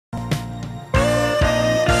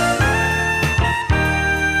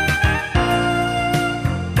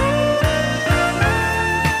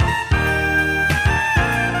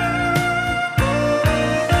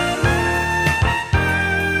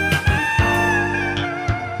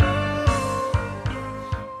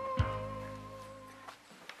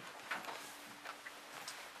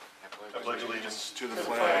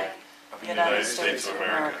States of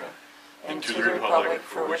America, and to the republic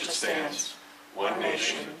for which it stands, one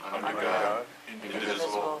nation, under God,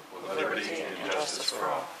 indivisible, with liberty and justice for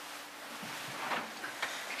all.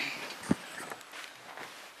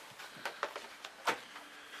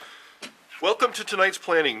 Welcome to tonight's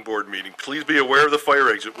planning board meeting. Please be aware of the fire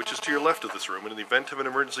exit, which is to your left of this room. And in the event of an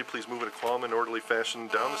emergency, please move in a calm and orderly fashion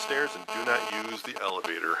down the stairs and do not use the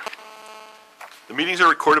elevator. The meetings are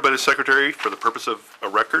recorded by the secretary for the purpose of a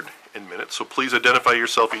record and minutes, so please identify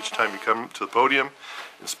yourself each time you come to the podium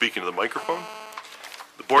and speak into the microphone.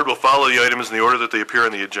 The board will follow the items in the order that they appear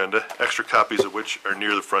on the agenda, extra copies of which are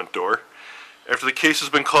near the front door. After the case has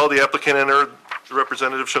been called, the applicant and the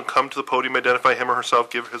representative shall come to the podium, identify him or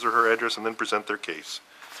herself, give his or her address, and then present their case.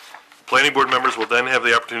 Planning board members will then have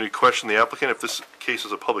the opportunity to question the applicant. If this case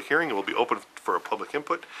is a public hearing, it will be open for a public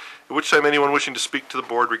input, at which time anyone wishing to speak to the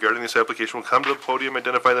board regarding this application will come to the podium,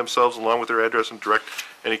 identify themselves along with their address, and direct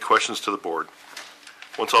any questions to the board.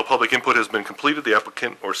 Once all public input has been completed, the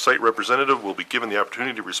applicant or site representative will be given the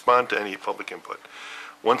opportunity to respond to any public input.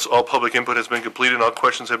 Once all public input has been completed and all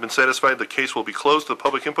questions have been satisfied, the case will be closed to the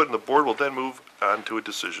public input and the board will then move on to a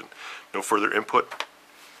decision. No further input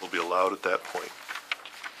will be allowed at that point.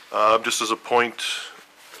 Just as a point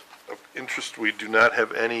of interest, we do not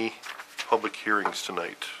have any public hearings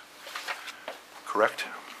tonight. Correct?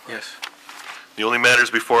 Yes. The only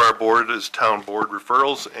matters before our board is town board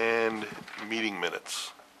referrals and meeting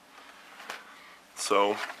minutes.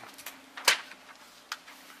 So,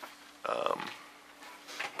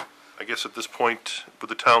 I guess at this point, would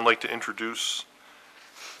the town like to introduce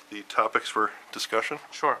the topics for discussion?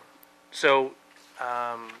 Sure. So,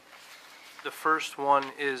 the first one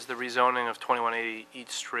is the rezoning of 2180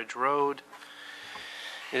 East Ridge Road.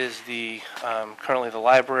 It is the, currently the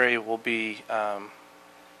library will be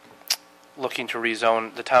looking to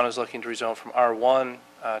rezone, the town is looking to rezone from R1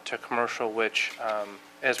 to commercial, which,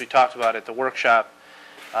 as we talked about at the workshop,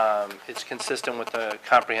 it's consistent with the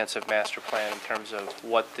comprehensive master plan in terms of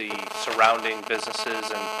what the surrounding businesses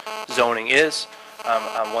and zoning is.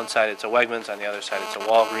 On one side it's a Wegmans, on the other side it's a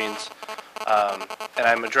Walgreens. And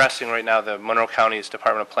I'm addressing right now the Monroe County's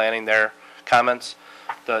Department of Planning, their comments.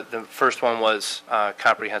 The first one was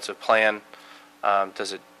comprehensive plan.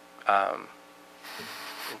 Does it,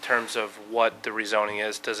 in terms of what the rezoning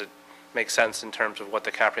is, does it make sense in terms of what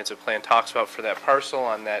the comprehensive plan talks about for that parcel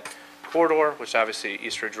on that corridor, which obviously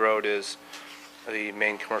East Ridge Road is the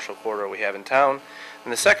main commercial corridor we have in town.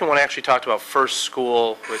 And the second one actually talked about First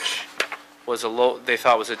School, which was they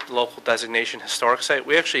thought was a local designation historic site.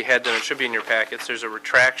 We actually had them, it should be in your packets, there's a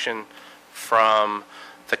retraction from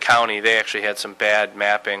the county. They actually had some bad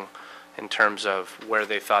mapping in terms of where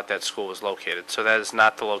they thought that school was located. So that is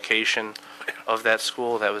not the location of that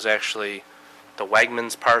school. That was actually the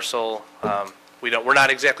Wegmans parcel. We're not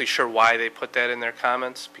exactly sure why they put that in their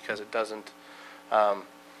comments, because it doesn't.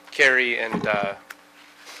 Carrie and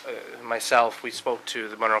myself, we spoke to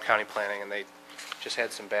the Monroe County Planning, and they just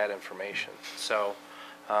had some bad information. So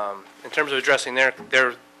in terms of addressing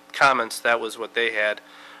their comments, that was what they had.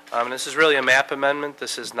 And this is really a map amendment.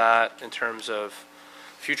 This is not in terms of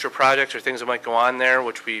future projects or things that might go on there,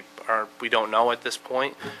 which we don't know at this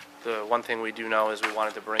point. The one thing we do know is we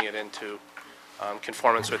wanted to bring it into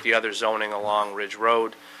conformance with the other zoning along Ridge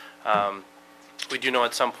Road. We do know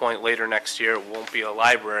at some point later next year it won't be a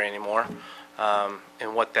library anymore,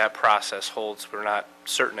 and what that process holds we're not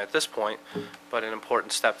certain at this point, but an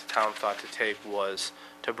important step the town thought to take was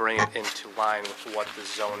to bring it into line with what the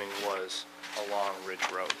zoning was along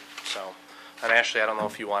Ridge Road. So, and Ashley, I don't know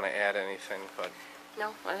if you want to add anything, but...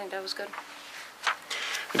 No, I think that was good.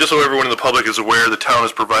 And just so everyone in the public is aware, the town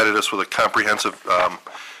has provided us with a comprehensive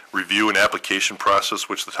review and application process,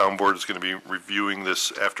 which the town board is going to be reviewing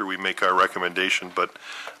this after we make our recommendation, but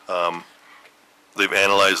they've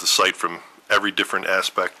analyzed the site from every different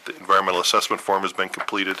aspect. The environmental assessment form has been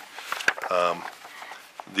completed.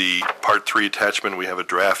 The Part 3 attachment we have a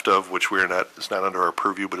draft of, which it's not under our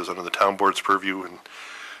purview, but is under the town board's purview. And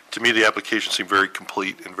to me, the application seemed very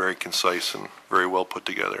complete and very concise and very well put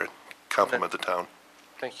together, and compliment the town.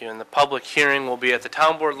 Thank you. And the public hearing will be at the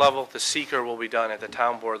town board level. The seeker will be done at the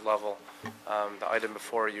town board level. The item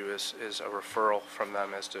before you is a referral from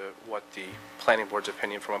them as to what the planning board's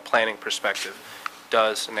opinion from a planning perspective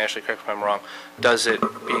does, and Ashley, correct me if I'm wrong, does it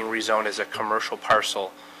being rezoned as a commercial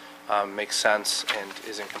parcel make sense and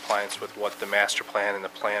is in compliance with what the master plan and the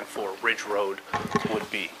plan for Ridge Road would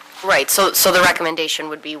be? Right, so the recommendation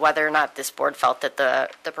would be whether or not this board felt that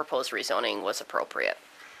the proposed rezoning was appropriate.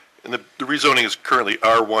 And the rezoning is currently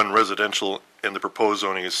R1 residential, and the proposed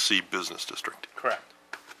zoning is C business district. Correct.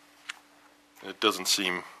 It doesn't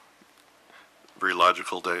seem very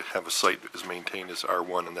logical to have a site as maintained as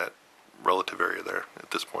R1 in that relative area there at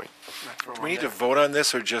this point. Do we need to vote on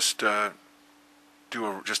this, or just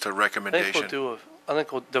do just a I think recommendation?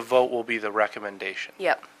 the vote will be the recommendation.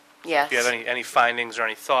 Yep, yes. If you have any findings or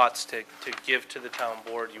any thoughts to give to the town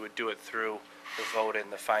board, you would do it through the vote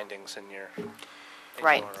and the findings in your.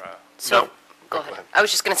 Right. No. So, go ahead. I was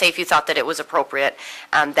just going to say, if you thought that it was appropriate,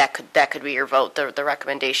 that could be your vote, the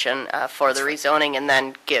recommendation for the rezoning, and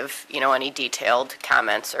then give, any detailed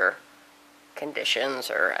comments or conditions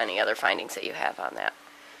or any other findings that you have on that.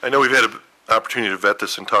 I know we've had an opportunity to vet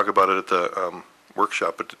this and talk about it at the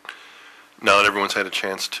workshop, but now that everyone's had a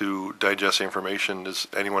chance to digest the information, does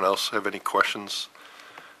anyone else have any questions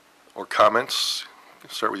or comments?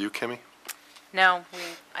 Start with you, Kimmy. No,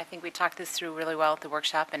 I think we talked this through really well at the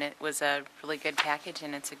workshop, and it was a really good package,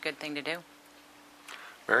 and it's a good thing to do.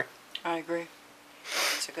 Mary? I agree.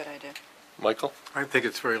 It's a good idea. Michael? I think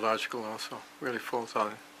it's very logical also, really falls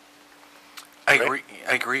on it. I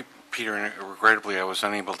agree, Peter, and regrettably I was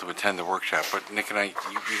unable to attend the workshop, but Nick and I,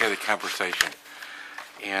 we had a conversation.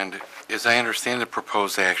 And as I understand the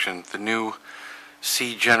proposed action, the new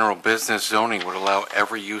C general business zoning would allow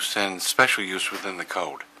every use and special use within the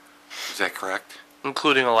code. Is that correct?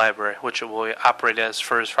 Including a library, which it will operate as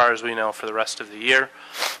far as we know, for the rest of the year.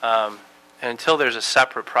 And until there's a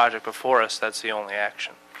separate project before us, that's the only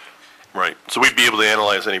action. Right. So we'd be able to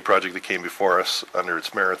analyze any project that came before us under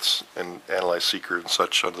its merits and analyze seeker and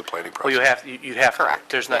such under the planning process. Well, you'd have to. Correct.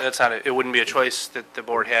 There's not, Yeah. it wouldn't be a choice that the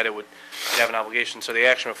board had. You'd have an obligation. So the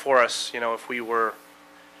action before us, if we were,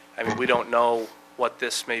 we don't know what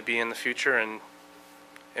this may be in the future and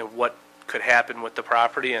what could happen with the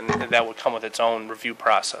property, and that would come with its own review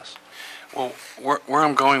process. Well, where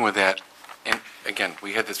I'm going with that, and again,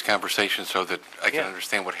 we had this conversation so that I can Yeah.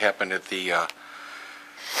 understand what happened at the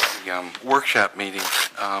workshop meeting.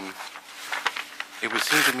 It would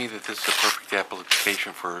seem to me that this is a perfect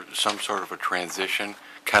application for some sort of a transition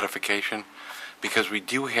codification, because we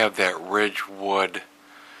do have that Ridgewood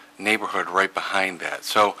neighborhood right behind that.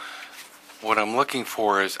 So what I'm looking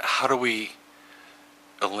for is, how do we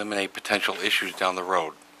eliminate potential issues down the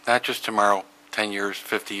road? Not just tomorrow, 10 years,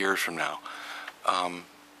 50 years from now.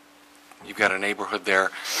 You've got a neighborhood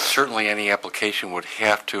there. Certainly any application would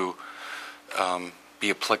have to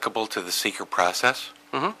be applicable to the seeker process.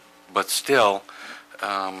 Mhm. But still,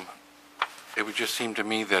 it would just seem to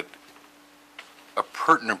me that a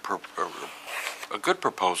pertinent, a good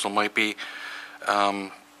proposal might be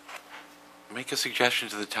make a suggestion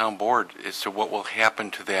to the town board as to what will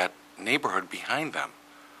happen to that neighborhood behind them.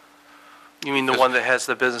 You mean the one that has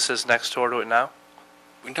the businesses next door to it now?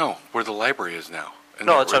 No, where the library is now. And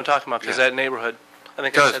No, that that's what I'm road- talking about, because yeah. that neighborhood, I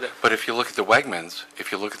think It I does, said that. but if you look at the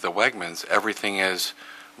Wegmans, everything is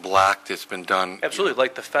blocked, it's been done. Absolutely,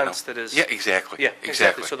 like the fence that is. Yeah, exactly. Yeah,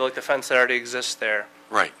 exactly. So like the fence that already exists there,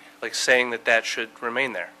 Right, like saying that should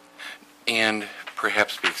remain there. and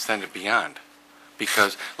perhaps be extended beyond.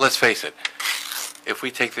 Because, let's face it, if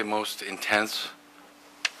we take the most intense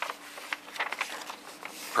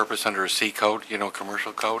purpose under a C code,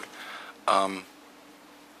 commercial code,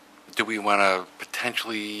 do we want to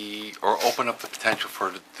potentially, or open up the potential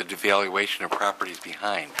for the devaluation of properties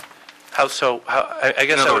behind? How so, I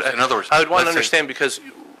guess In other words, I would want to let's say- understand, because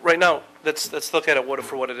right now, let's look at it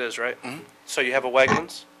for what it is, right? Mhm. So you have a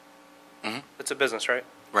Wegmans. Mhm. It's a business, right?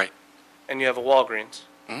 Right. And you have a Walgreens.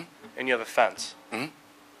 Mhm. And you have a fence.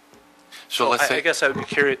 So let's I say, guess I would be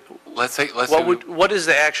curious, let's say, what is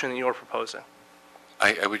the action that you're proposing?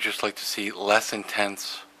 I would just like to see less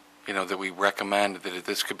intense, that we recommend that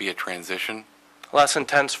this could be a transition. Less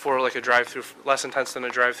intense for like a drive-through, less intense than a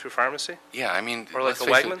drive-through pharmacy? Yeah, I mean. Or like let's a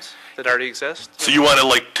face it, Wegmans that already exists? So you want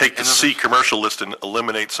to take the Another- C commercial list and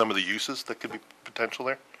eliminate some of the uses that could be potential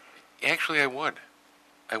there? Actually, I would.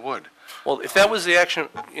 Well, if that was the action,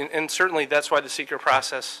 and certainly that's why the seeker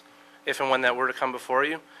process, if and when that were to come before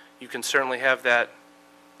you, you can certainly have that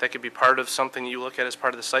could be part of something you look at as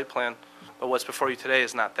part of the site plan, but what's before you today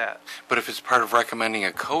is not that. But if it's part of recommending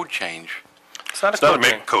a code change, It's not a It's not a code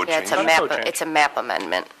change. make code Yeah, change. it's a Not a map, code change. it's a map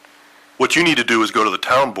amendment. What you need to do is go to the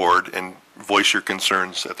town board and voice your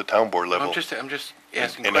concerns at the town board level. I'm just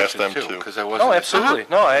asking And ask questions them too, to. because I wasn't. No, absolutely.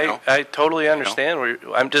 No, know? I totally understand where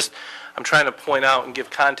I'm trying to point out and give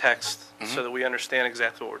context Mm-hmm. so that we understand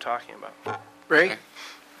exactly what we're talking about. Ray,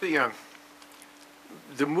 Okay.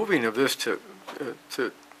 the moving of this to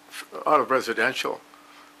out of residential,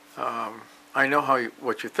 I know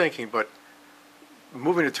what you're thinking, but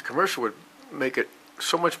moving it to commercial would make it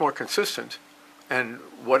so much more consistent. And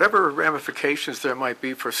whatever ramifications there might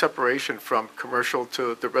be for separation from commercial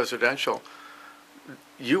to the residential,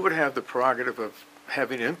 you would have the prerogative of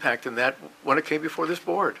having an impact in that when it came before this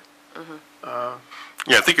board.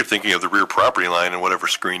 Yeah, I think you're thinking of the rear property line and whatever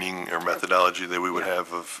screening or methodology that we would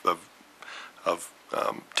have of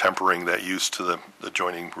tempering that use to the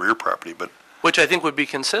adjoining rear property, but Which I think would be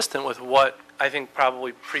consistent with what I think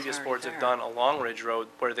probably previous already boards have there. done along Ridge Road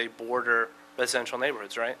where they border residential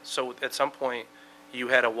neighborhoods, right? So at some point, you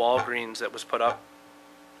had a Walgreens that was put up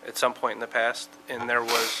at some point in the past, and there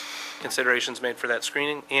was considerations made for that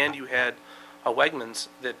screening, and you had a Wegmans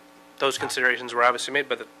that those considerations were obviously made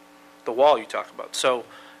by the wall you talk about. So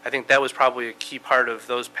I think that was probably a key part of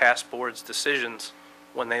those past boards' decisions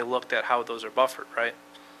when they looked at how those are buffered, right?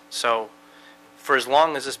 So for as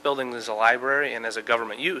long as this building is a library and as a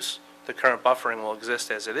government use, the current buffering will exist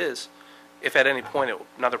as it is. If at any point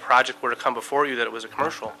another project were to come before you that it was a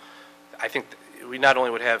commercial, I think we not only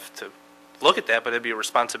would have to look at that, but it'd be a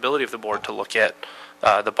responsibility of the board to look at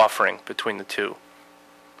the buffering between the two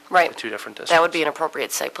Right. different districts. That would be an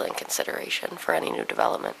appropriate site plan consideration for any new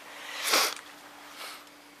development.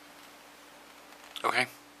 Okay.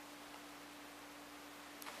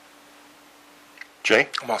 Jay?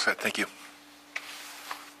 I'm all set, thank you.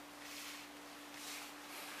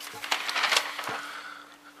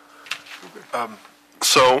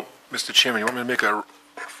 So, Mr. Chairman, you want me to make a,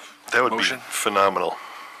 that would be Motion? phenomenal.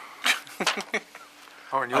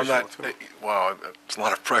 How I'm unusual, not, too. wow, it's a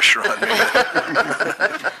lot of pressure on me.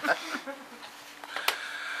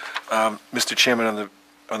 Mr. Chairman,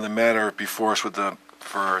 on the matter before us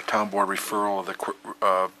for a town board referral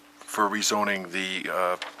of for rezoning the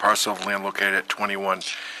parcel of land located at 21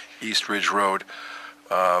 East Ridge Road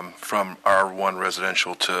from R1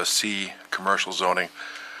 residential to C commercial zoning,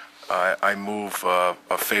 I move a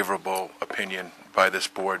favorable opinion by this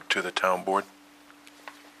board to the town board.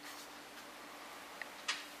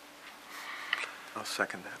 I'll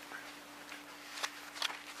second that.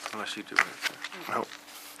 Unless you do it. No.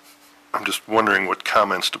 I'm just wondering what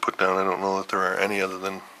comments to put down. I don't know that there are any other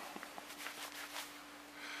than,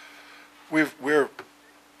 We're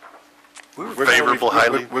Favorable,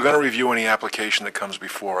 highly- We're going to review any application that comes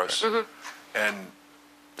before us. And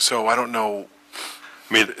so I don't know,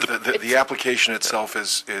 I mean, the application itself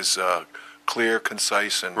is clear,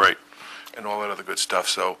 concise, and right. and all that other good stuff,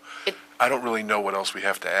 so It- I don't really know what else we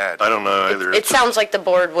have to add. I don't know either. It sounds like the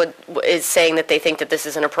board is saying that they think that this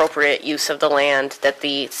is an appropriate use of the land, that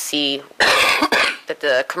the that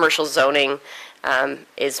the commercial zoning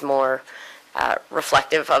is more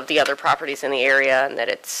reflective of the other properties in the area, and that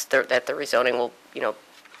that the rezoning will,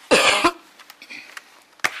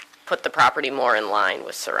 put the property more in line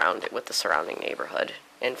with the surrounding neighborhood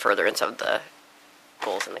in furtherance of the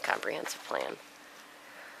goals in the comprehensive plan.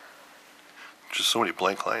 Just so many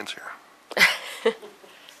blank lines here.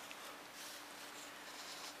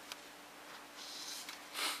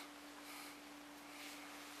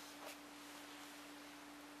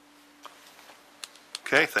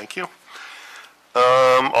 Okay, thank you.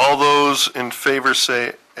 All those in favor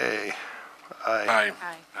say aye. Aye.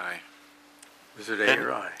 Aye. Is it A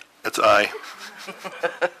or I? It's aye.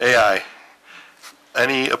 Aye.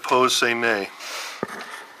 Any opposed, say nay.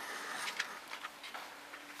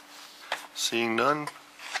 Seeing none,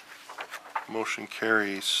 motion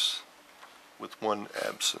carries with one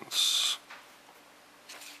absence.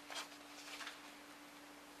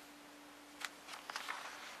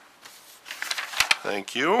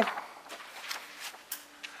 Thank you.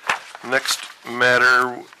 Next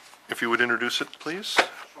matter, if you would introduce it, please.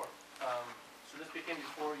 Sure. So this became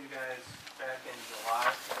before you guys back in July,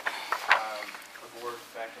 the board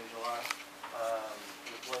back in July.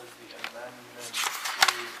 It was the amendment to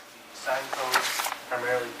the sign code,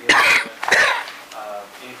 primarily dealing with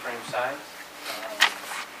A-frame signs.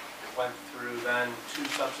 It went through then two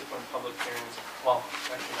subsequent public hearings, well,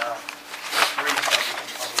 actually now, three subsequent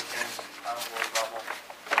public hearings at the town board level,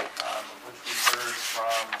 which we heard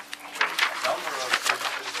from a number of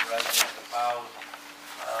businesses and residents about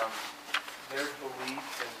their belief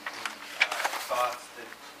and thoughts that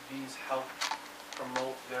these help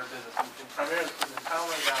promote their business. And primarily, because in town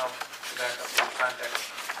right now, to back up the context,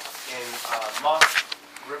 in Musk,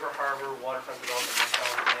 River Harbor, Waterfront Development, and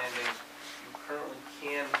Kelly Landing, you currently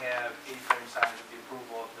can have A-frame signs with the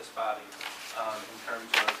approval of this body in terms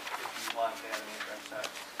of if you want to have an A-frame sign.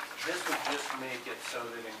 This would just make it so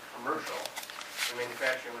that in commercial and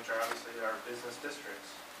manufacturing, which are obviously our business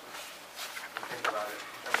districts, if you think about it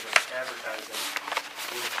in terms of advertising,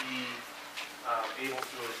 would be able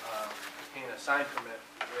to obtain a sign permit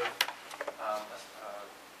with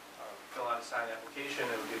fill out a sign application.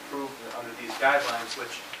 It would be approved under these guidelines,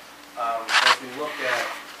 which as we looked at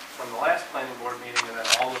from the last planning board meeting and then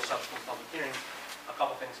all the subsequent public hearings, a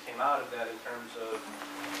couple things came out of that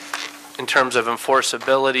in terms of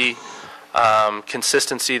enforceability,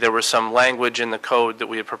 consistency. There was some language in the code that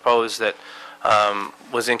we had proposed that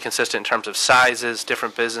was inconsistent in terms of sizes,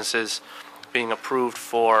 different businesses being approved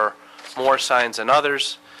for more signs than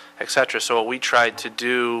others, et cetera. So what we tried to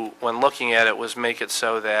do when looking at it was make it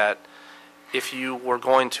so that if you were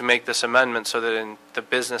going to make this amendment so that in the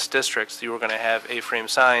business districts you were going to have A-frame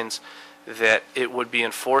signs, that it would be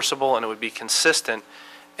enforceable and it would be consistent.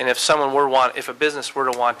 And if if a business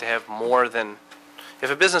were to want to have more than,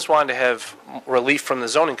 if a business wanted to have relief from the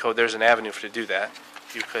zoning code, there's an avenue for to do that.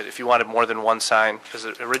 You could, if you wanted more than one sign, because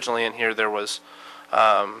originally in here there was,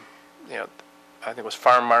 I think it was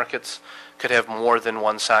farm markets could have more than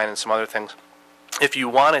one sign and some other things. If you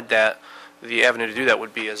wanted that, the avenue to do that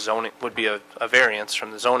would be a variance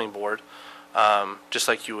from the zoning board, just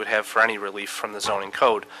like you would have for any relief from the zoning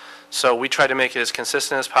code. So we try to make it as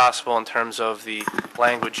consistent as possible in terms of the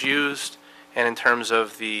language used and in terms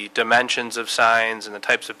of the dimensions of signs and the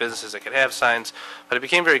types of businesses that could have signs. But it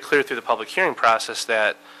became very clear through the public hearing process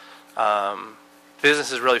that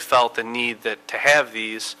businesses really felt the need that to have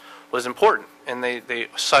these was important. And they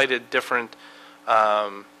cited different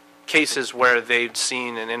cases where they'd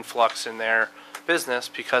seen an influx in their business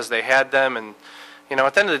because they had them. And,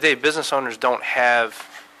 at the end of the day, business owners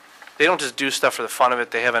they don't just do stuff for the fun of it.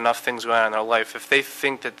 They have enough things going on in their life. If they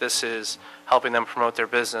think that this is helping them promote their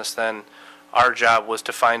business, then our job was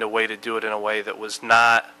to find a way to do it in a way that was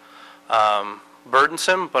not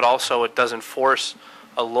burdensome, but also it doesn't force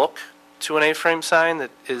a look to an A-frame sign that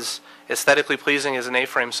is aesthetically pleasing as an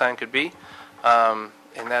A-frame sign could be. And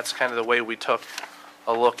that's kind of the way we took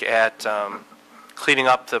a look at cleaning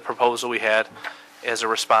up the proposal we had as a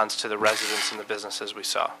response to the residents and the businesses we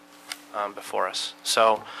saw before us.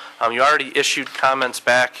 So you already issued comments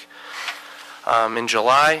back in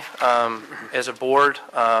July as a board.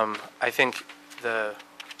 I think the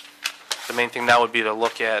main thing now would be to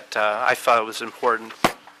look at, I thought it was important,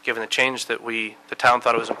 given the change that the town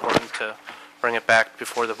thought it was important to bring it back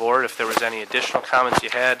before the board. If there was any additional comments you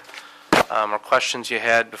had or questions you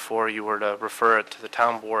had before you were to refer it to the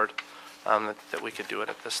town board, that we could do it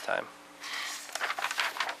at this time.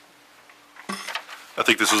 I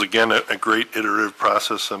think this is, again, a great iterative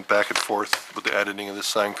process and back and forth with the editing of the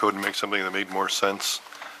sign code to make something that made more sense.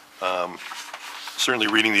 Certainly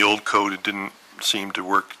reading the old code, it didn't seem to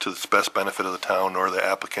work to the best benefit of the town or the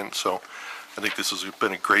applicant, so I think this has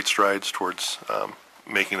been a great strides towards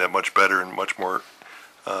making that much better and much more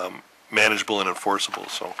manageable and enforceable.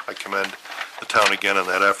 So I commend the town again on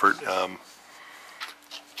that effort.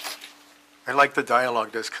 I like the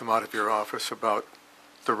dialogue that's come out of your office about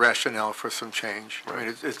the rationale for some change. I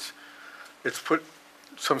mean, it's put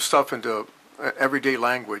some stuff into everyday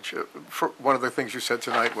language. One of the things you said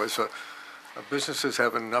tonight was businesses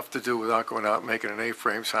have enough to do without going out and making an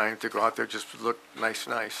A-frame sign to go out there just to look nice.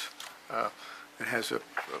 It has a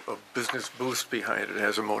business boost behind it. It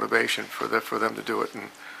has a motivation for them to do it.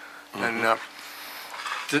 And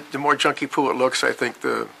the more junky poo it looks, I think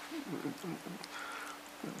the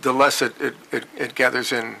less it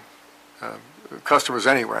gathers in customers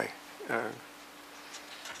anyway.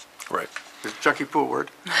 Right. Is junky poo a word?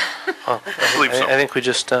 I believe so. I think we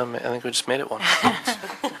just made it one.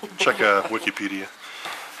 Check Wikipedia.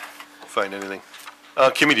 Find anything.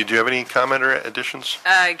 Kimmy, did you have any comment or additions?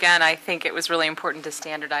 Again, I think it was really important to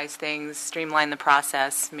standardize things, streamline the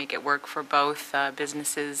process, make it work for both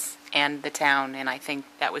businesses and the town, and I think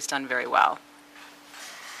that was done very well.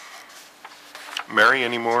 Mary,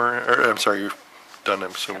 any more? I'm sorry, you're done,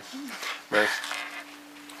 I'm assuming. Mary?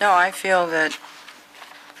 No, I feel that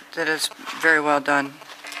is very well done.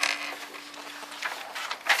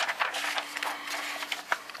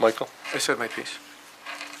 Michael? I said my piece.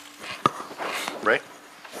 Ray?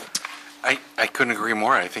 I couldn't agree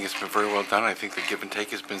more. I think it's been very well done. I think the give and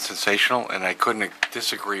take has been sensational, and I couldn't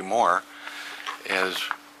disagree more, as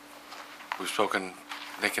we've spoken,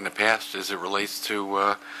 Nick, in the past, as it relates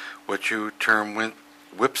to what you term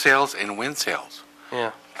whip sales and win sales.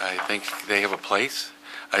 Yeah. I think they have a place.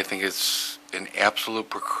 I think it's an absolute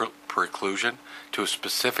preclusion to a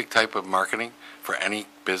specific type of marketing for any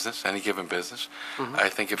business, any given business. Mm-hmm. I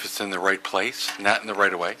think if it's in the right place, not in the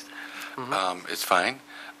right of way, it's fine.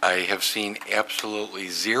 I have seen absolutely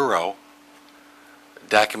zero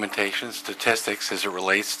documentation, statistics as it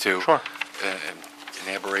relates to Sure. an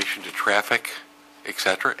aberration to traffic, et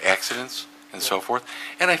cetera, accidents, and so forth.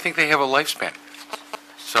 And I think they have a lifespan.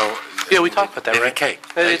 So Yeah, we talked about that, they right? decay.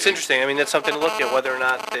 It's interesting. I mean, that's something to look at, whether or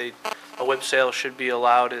not a whip sale should be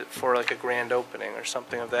allowed for like a grand opening or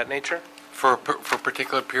something of that nature. For a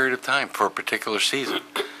particular period of time, for a particular season.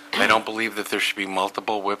 I don't believe that there should be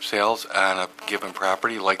multiple whip sales on a given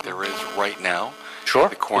property like there is right now. Sure,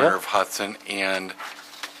 The corner yeah. of Hudson and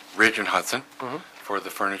Ridge and Hudson for the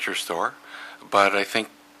furniture store. But I think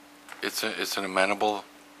it's an amenable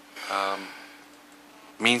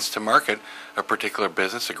means to market a particular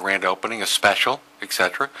business, a grand opening, a special,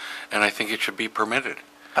 etc. And I think it should be permitted.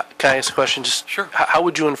 Can I ask a question? Just Sure. How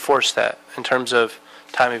would you enforce that in terms of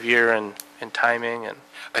time of year and timing and?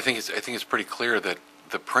 I think it's pretty clear that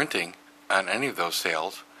the printing on any of those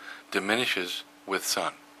sales diminishes with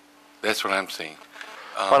sun. That's what I'm seeing.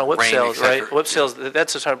 On a whip Rain, sales, et cetera. right? Whip sales,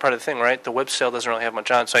 that's the part of the thing, right? The whip sale doesn't really have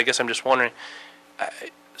much on, so I guess I'm just wondering,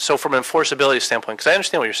 so from an enforceability standpoint, because I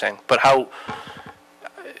understand what you're saying, but how,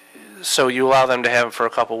 so you allow them to have them for a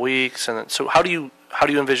couple weeks, and then, so how do you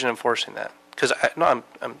envision enforcing that? Because, no,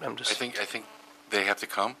 I'm just. I think they have to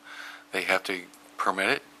come, they have to permit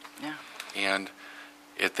it, Yeah. and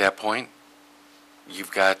at that point,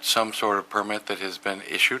 you've got some sort of permit that has been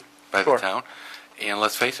issued by the Sure. town, and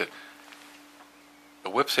let's face it, a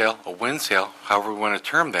whip sale, a wind sale, however we want to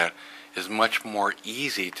term that, is much more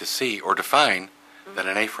easy to see or define than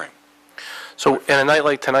an A-frame. So, in a night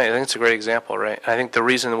like tonight, I think it's a great example, right? I think the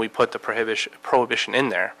reason that we put the prohibition in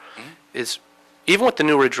there is, even with the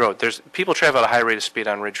new Ridge Road, there's, people travel at a high rate of speed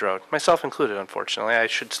on Ridge Road, myself included, unfortunately. I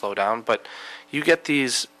should slow down, but you get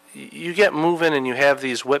moving and you have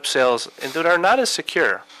these whip sales and that are not as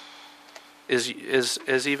secure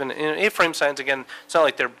as even, A-frame signs, again, it's not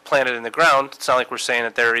like they're planted in the ground. It's not like we're saying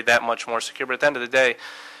that they're that much more secure, but at the end of the day,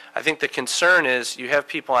 I think the concern is you have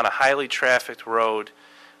people on a highly trafficked road.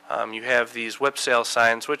 You have these whip sale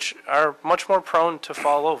signs, which are much more prone to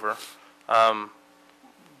fall over.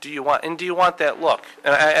 Do you want that look?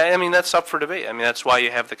 And I mean, that's up for debate. I mean, that's why you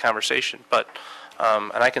have the conversation. But,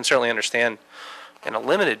 and I can certainly understand in a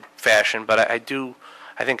limited fashion, but I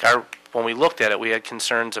think when we looked at it, we had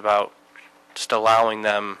concerns about just allowing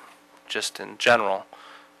them just in general.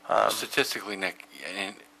 Statistically, Nick,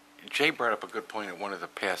 and Jay brought up a good point at one of the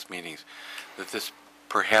past meetings, that this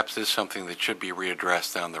perhaps is something that should be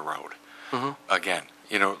readdressed down the road. Again,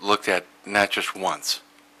 looked at not just once,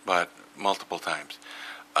 but multiple times.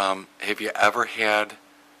 Have you ever had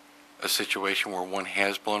a situation where one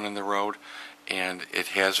has blown in the road and it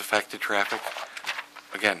has affected traffic?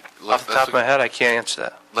 Again, Off the top of my head, I can't answer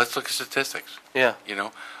that. let's look at statistics. Yeah.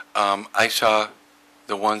 I saw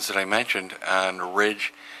the ones that I mentioned on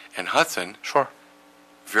Ridge and Hudson, Sure.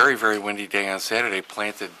 very, very windy day on Saturday,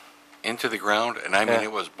 planted into the ground, and I mean, Yeah.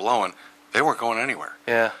 it was blowing. They weren't going anywhere.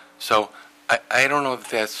 Yeah. So I don't know that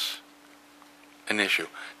that's an issue.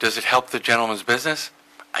 Does it help the gentleman's business?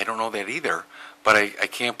 I don't know that either, but I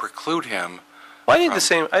can't preclude him. Well,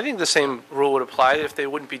 I think the same rule would apply if they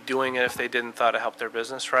wouldn't be doing it if they didn't thought it helped their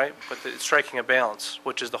business, right? But it's striking a balance,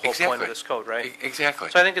 which is the whole point of Exactly. this code, right? Exactly.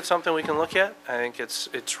 So I think it's something we can look at. I think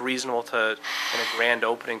it's reasonable to, in a grand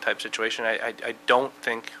opening type situation. I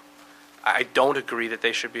don't agree that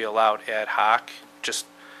they should be allowed ad hoc, just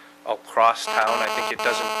across town. I think it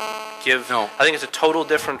doesn't give, No. I think it's a total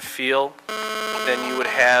different feel than you would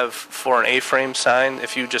have for an A-frame sign.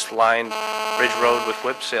 If you just lined Ridge Road with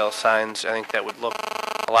whip sale signs, I think that would look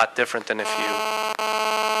a lot different than if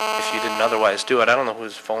you didn't otherwise do it. I don't know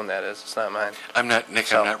whose phone that is. It's not mine. I'm not, Nick,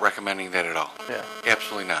 So- I'm not recommending that at all. Yeah.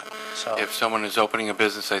 Absolutely not. So- If someone is opening a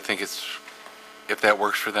business, I think if that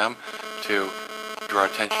works for them, to draw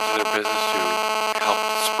attention to their business, to help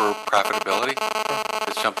spur profitability,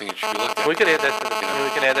 it's something that should be looked at. We could add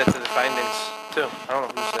that to the findings too. I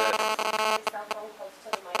don't know who's that.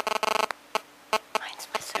 Mine's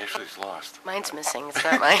missing. Ashley's lost. Mine's missing. It's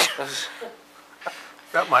not mine.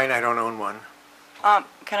 Not mine, I don't own one.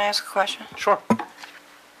 Can I ask a question? Sure.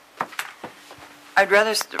 I'd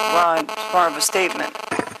rather, well, it's more of a statement.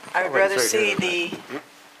 I would Wait, rather sorry,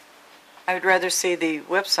 see the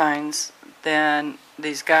whip signs than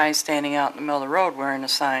these guys standing out in the middle of the road wearing a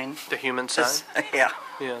sign. The human sign? Just- Yeah.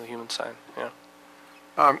 Yeah, the human sign, yeah.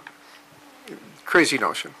 Crazy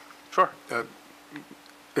notion. Sure.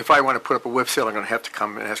 If I want to put up a whip sale, I'm going to have to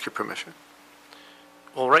come and ask your permission.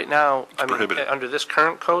 Well, right now, I mean, prohibited. under this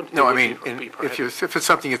current code? No, it I would mean, be if prohibited. it's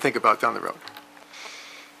something you think about down the road.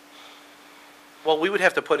 Well, we would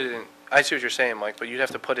have to put it in, I see what you're saying, Mike, but you'd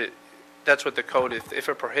have to put it, that's what the code, if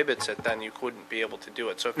it prohibits it, then you couldn't be able to do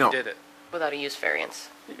it. So if you No. did it. Without a use variance.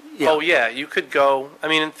 Oh, yeah, you could go, I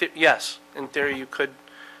mean, yes, in theory, you could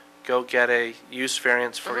go get a use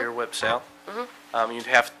variance for your whip sale. You'd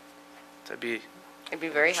have to be It'd be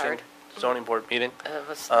very hard. zoning board meeting.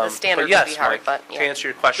 The standard would be hard, but To yeah. answer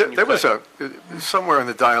your question, you There was could. somewhere in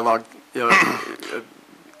the dialogue,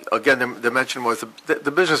 again, the mention was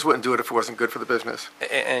the business wouldn't do it if it wasn't good for the business.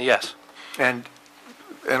 Yes, And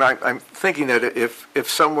and I'm thinking that if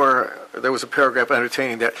somewhere there was a paragraph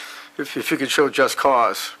entertaining that, if you could show just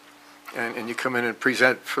cause, and you come in and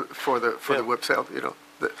present for the whip sale,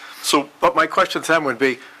 So, But my question then would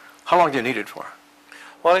be, how long do you need it for?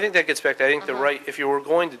 Well, I think that gets back to, I think if you were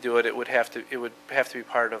going to do it, it would have to be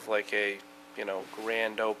part of like a,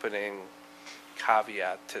 grand opening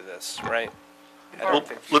caveat to this, right? I don't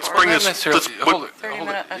think- let's bring Not this, necessarily- hold it, 30 hold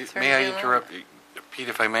minute- it. a 30 May I minute interrupt, Pete,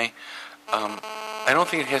 if I may? I don't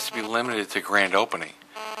think it has to be limited to grand opening.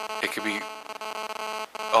 It could be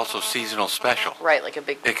also seasonal special. Right, like a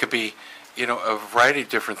big, It could be, a variety of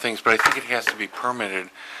different things, but I think it has to be permitted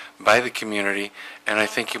by the community, and I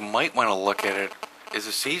think you might want to look at it as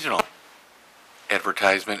a seasonal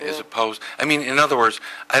advertisement as opposed, in other words,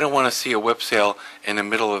 I don't want to see a whip sale in the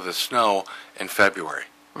middle of the snow in February.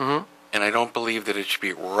 Mm-hmm. And I don't believe that it should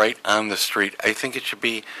be right on the street. I think it should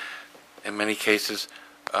be, in many cases,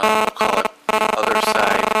 we'll call it the other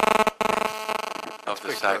side of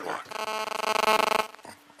the sidewalk.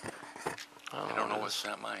 I don't know, it's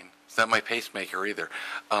not mine. It's not my pacemaker either.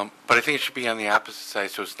 But I think it should be on the opposite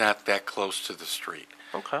side, so it's not that close to the street.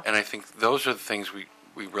 Okay. And I think those are the things we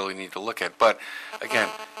really need to look at. But, again,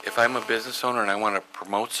 if I'm a business owner and I want to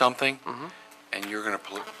promote something, and you're going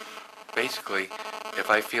to, basically, if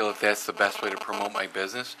I feel that that's the best way to promote my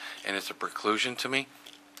business, and it's a preclusion to me,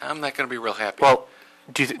 I'm not going to be real happy. Well,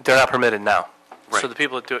 they're not permitted now. Right. So the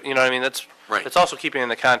people that do it, you know what I mean? That's Right. also keeping in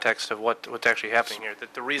the context of what's actually happening here.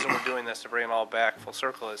 The reason we're doing this, to bring it all back full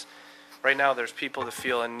circle, is right now there's people that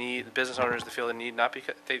feel a need, business owners that feel a need, not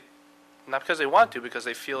because they want to, because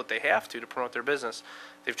they feel that they have to promote their business.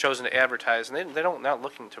 They've chosen to advertise, and they're not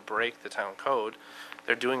looking to break the town code.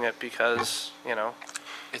 They're doing it because,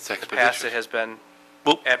 It's in the past it expeditious. has been,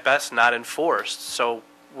 Well- at best, not enforced. So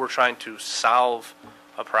we're trying to solve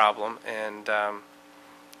a problem, and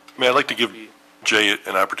I'd like to give Jay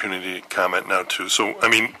an opportunity to comment now, too. So,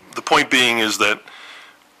 the point being is that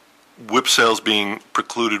whip sales being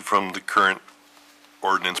precluded from the current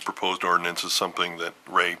proposed ordinance is something that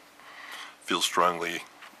Ray feels strongly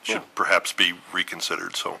should perhaps be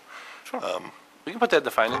reconsidered, so. we can put that in the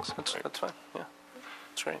findings. That's fine, yeah.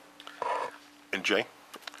 That's great. And Jay?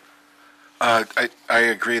 I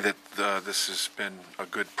agree that this has been a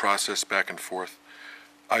good process back and forth.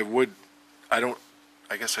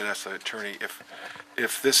 I guess I'd ask the attorney,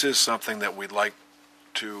 if this is something that we'd like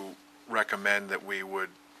to recommend that we would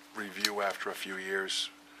review after a few years,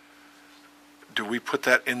 do we put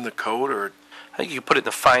that in the code, or? I think you could put it in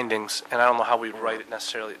the findings, and I don't know how we'd write it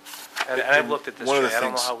necessarily. And I've looked at this, One of Jay, the I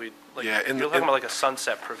don't know things- how we'd, yeah, you're in the- talking about like a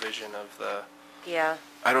sunset provision of the, yeah.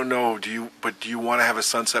 I don't know, do you want to have a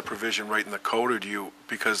sunset provision right in the code, or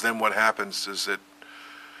because then what happens is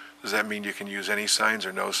does that mean you can use any signs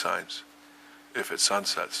or no signs if it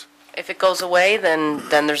sunsets? If it goes away, then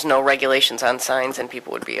there's no regulations on signs, and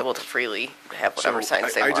people would be able to freely have whatever So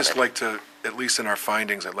signs they I wanted. just like to, at least in our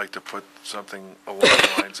findings, I'd like to put something along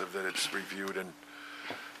the lines of that it's reviewed, and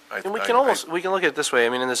and we can look at it this way.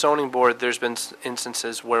 In the zoning board, there's been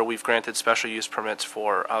instances where we've granted special use permits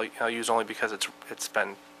for, I'll use only because it's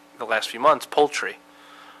been the last few months, poultry.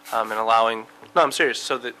 And allowing, no, I'm serious,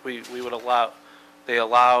 so that we would they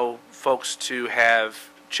allow folks to have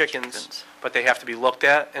chickens, but they have to be looked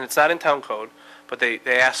at, and it's not in town code, but they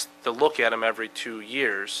ask to look at them every 2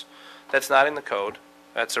 years. That's not in the code.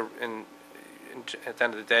 That's at the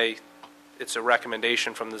end of the day, it's a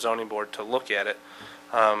recommendation from the zoning board to look at it.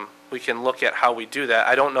 We can look at how we do that.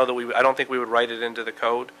 I don't think we would write it into the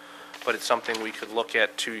code, but it's something we could look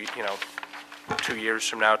at 2 years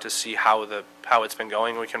from now to see how it's been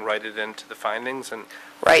going. We can write it into the findings, and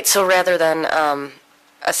Right, so rather than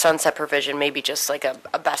a sunset provision, maybe just like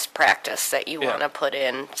a best practice that you Yeah. want to put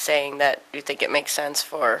in, saying that you think it makes sense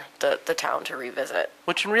for the town to revisit.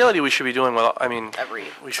 which in reality we should be doing well.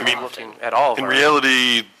 We should be looking at all of In our-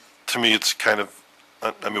 reality, to me, it's kind of,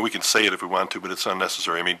 we can say it if we want to, but it's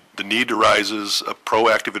unnecessary. The need arises, a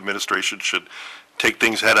proactive administration should take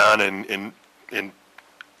things head-on and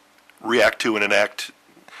react to and enact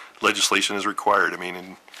legislation as required.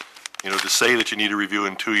 To say that you need a review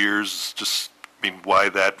in 2 years, is just, why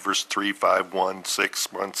that versus 3, 5, 1,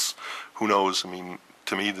 6 months? Who knows? To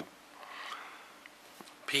me,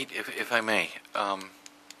 Pete, if I may,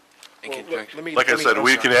 in conjunction. like I said,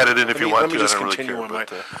 we can add it in if you want to. Let me just I don't really continue care.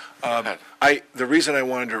 on But, the reason I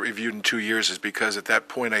wanted to review it in 2 years is because at that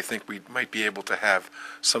point, I think we might be able to have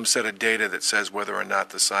some set of data that says whether or not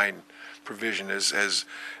the sign provision has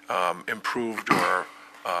improved or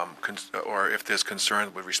if there's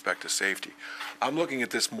concern with respect to safety. I'm looking at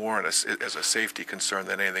this more as a safety concern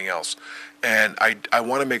than anything else. And I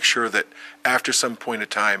want to make sure that after some point of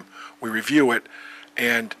time, we review it,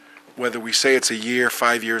 And whether we say it's a year,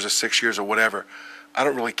 5 years, or 6 years, or whatever, I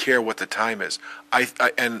don't really care what the time is. I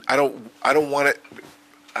don't want it.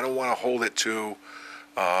 I don't want to hold it to,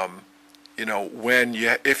 when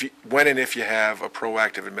and if you have a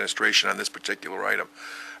proactive administration on this particular item.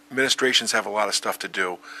 Administrations have a lot of stuff to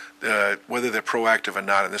do. Whether they're proactive or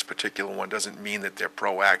not in this particular one doesn't mean that they're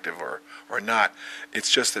proactive or not. It's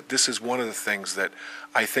just that this is one of the things that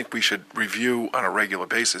I think we should review on a regular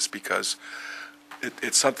basis because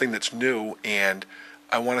it's something that's new, and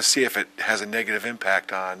I want to see if it has a negative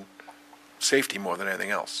impact on safety more than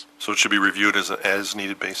anything else. So it should be reviewed as a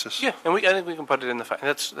as-needed basis? Yeah, and I think we can put it in the,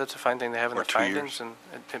 that's a fine thing to have in Or the 2 years. findings, and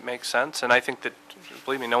it makes sense. And I think that,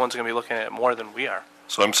 believe me, no one's going to be looking at it more than we are.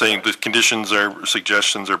 So I'm saying the conditions or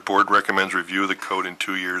suggestions or board recommends review of the code in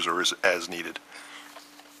 2 years or as needed.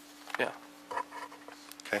 Yeah.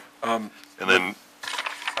 Okay? And then,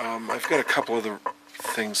 I've got a couple other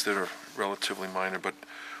things that are relatively minor, but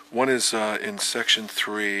one is in section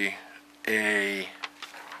 3A8.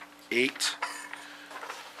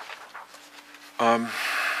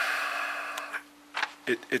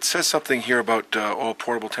 It says something here about all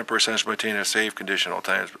portable temporary signs maintain a safe condition at all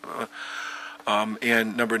times.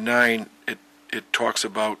 And number 9, it talks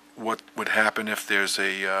about what would happen if there's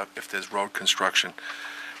road construction.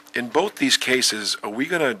 In both these cases, are we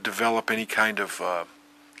going to develop any kind of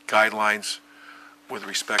guidelines with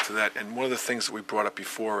respect to that? And one of the things that we brought up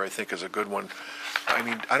before, I think, is a good one. I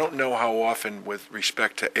mean, I don't know how often, with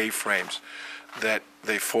respect to A-frames, that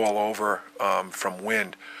they fall over from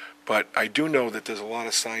wind, but I do know that there's a lot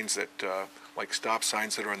of signs that, like stop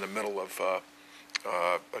signs that are in the middle of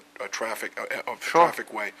a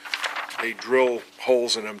traffic way. They drill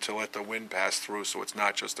holes in them to let the wind pass through, so it's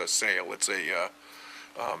not just a sail. It's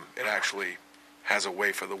it actually has a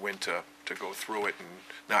way for the wind to go through it and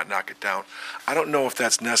not knock it down. I don't know if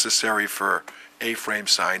that's necessary for A-frame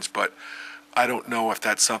signs, but I don't know if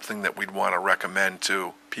that's something that we'd want to recommend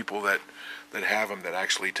to people that have them, that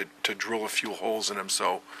actually to drill a few holes in them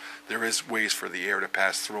so there is ways for the air to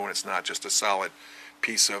pass through and it's not just a solid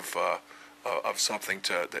piece of something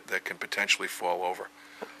that can potentially fall over.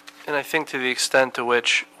 And I think to the extent to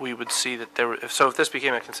which we would see that if this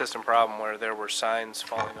became a consistent problem where there were signs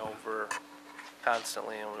falling over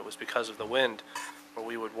constantly and it was because of the wind, where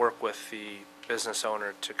we would work with the business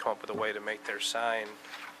owner to come up with a way to make their sign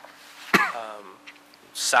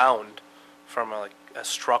sound from a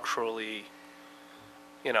structurally,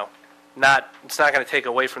 it's not going to take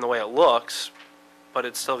away from the way it looks, but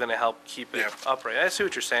it's still going to help keep it upright. I see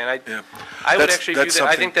what you're saying. I would actually view that.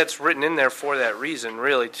 I think that's written in there for that reason,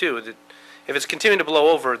 really, too. That if it's continuing to blow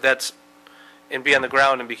over, and be on the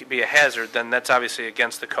ground and be a hazard, then that's obviously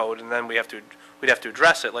against the code, and then we'd have to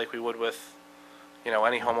address it like we would with,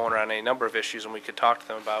 any homeowner on any number of issues, and we could talk to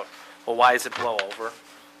them about, well, why is it blow over?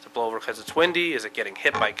 Is it blow over because it's windy? Is it getting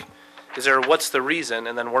hit by? What's the reason?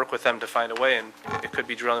 And then work with them to find a way. And it could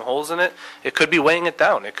be drilling holes in it. It could be weighing it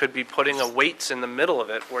down. It could be putting weights in the middle of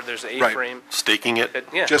it where there's an A-frame. staking it?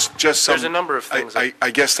 Yeah. Just some. There's a number of things.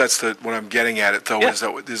 I guess that's what I'm getting at it, though, Yeah.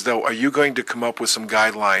 is though, are you going to come up with some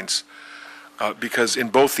guidelines? Because in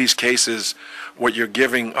both these cases, what you're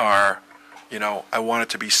giving are, I want it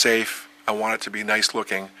to be safe, I want it to be nice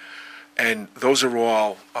looking, and those are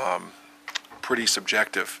all pretty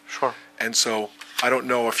subjective. Sure. And so I don't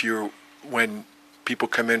know if when people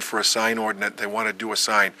come in for a sign ordinance, they want to do a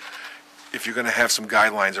sign, if you're going to have some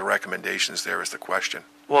guidelines or recommendations there is the question.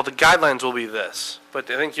 Well, the guidelines will be this,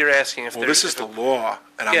 but I think you're asking if Well, there's... this is the law,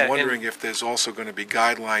 and Yeah, I'm wondering if there's also going to be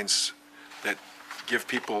guidelines that give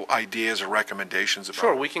people ideas or recommendations about.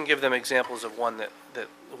 Sure, we can give them examples of ones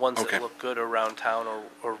Okay. that look good around town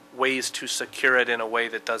or ways to secure it in a way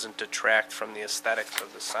that doesn't detract from the aesthetics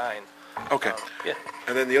of the sign. Okay. Yeah.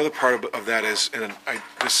 And then the other part of that is, and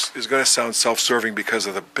this is going to sound self-serving because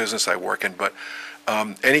of the business I work in, but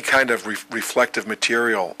any kind of reflective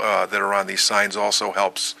material that are on these signs also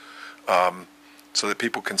helps so that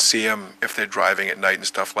people can see them if they're driving at night and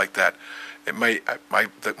stuff like that. It might,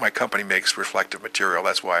 my company makes reflective material,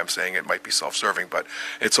 that's why I'm saying it might be self-serving, but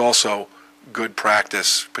it's also good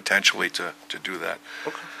practice potentially to do that.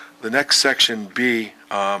 Okay. The next section, B,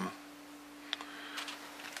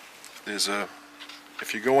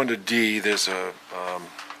 if you go into D, there's an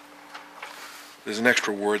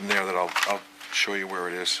extra word in there that I'll show you where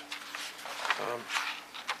it is.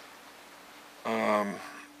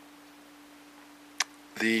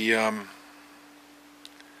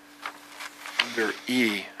 Under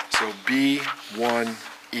E, so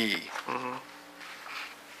B1E.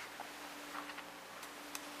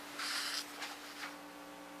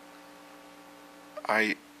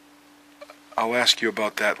 I'll ask you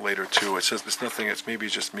about that later, too. It says, there's nothing, it's maybe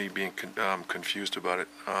just me being confused about it.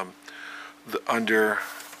 Under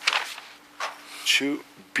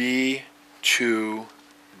B2D,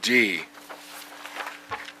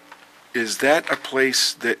 is that a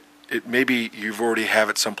place that, maybe you've already have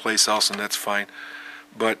it someplace else, and that's fine,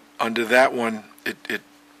 but under that one,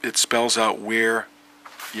 it spells out where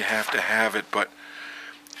you have to have it, but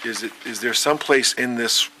is there someplace in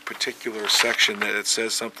this particular section that it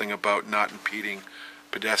says something about not impeding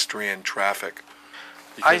pedestrian traffic?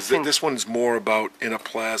 Because this one's more about in a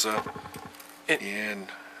plaza, and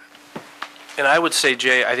I would say,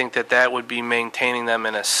 Jay, I think that would be maintaining them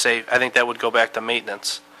in a safe, I think that would go back to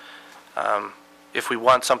maintenance. If we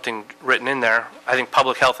want something written in there, I think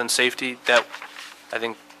public health and safety, I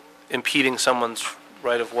think impeding someone's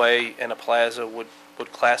right-of-way in a plaza would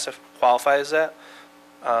qualify as that.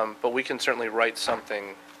 But we can certainly write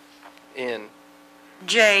something in.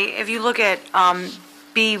 Jay, if you look at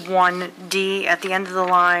B1D at the end of the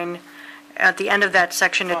line, at the end of that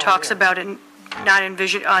section, it talks about it not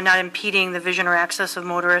impeding the vision or access of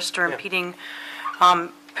motorists or impeding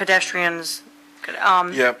pedestrians.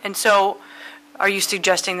 Yep. And so, are you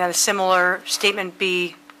suggesting that a similar statement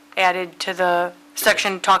be added to the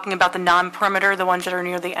section talking about the non-perimeter, the ones that are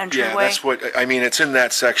near the entryway? yeah, that's what, I mean, it's in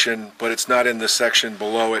that section, but it's not in the section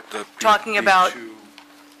below it, the Talking about-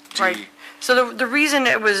 B2D. Right. So the reason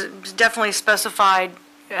it was definitely specified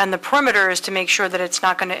on the perimeter is to make sure that it's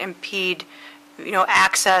not going to impede,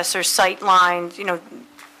 access or sight lines,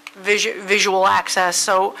 visual access.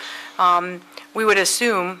 So we would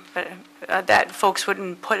assume that folks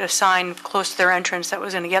wouldn't put a sign close to their entrance that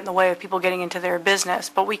was going to get in the way of people getting into their business.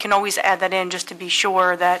 But we can always add that in just to be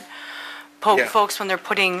sure that Yeah. folks, when they're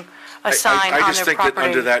putting a sign on their property. I just think that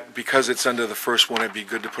under that, because it's under the first one, it'd be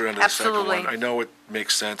good to put it under the second one. Absolutely. I know it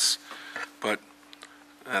makes sense, but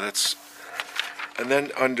that's, and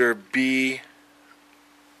then under B,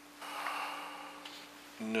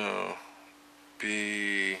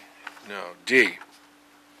 D.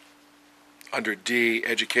 Under D,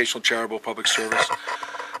 educational, charitable, public service.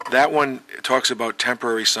 That one talks about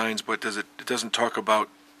temporary signs, but it doesn't talk about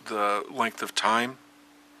the length of time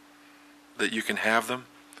that you can have them.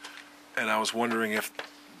 And I was wondering if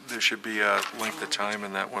there should be a length of time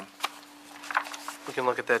in that one. We can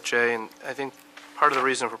look at that, Jay, and I think part of the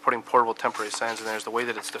reason for putting portable temporary signs in there is the way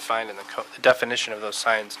that it's defined in the code. The definition of those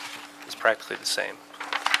signs is practically the same.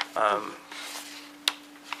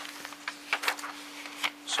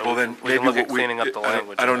 So Well, then we maybe can look at what cleaning up the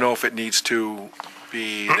language. I don't know if it needs to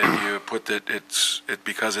be that you put that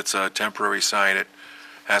because it's a temporary sign, it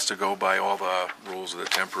has to go by all the rules of the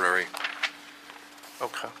temporary.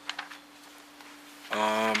 Okay.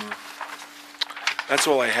 That's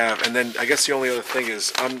all I have. And then I guess the only other thing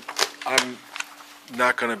is I'm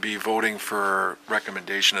not going to be voting for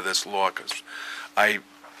recommendation of this law because I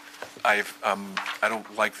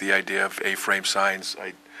don't like the idea of A-frame signs.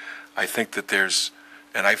 I think that there's,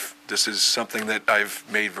 and this is something that I've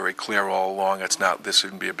made very clear all along. This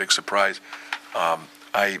shouldn't be a big surprise.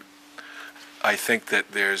 I think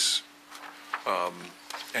that there's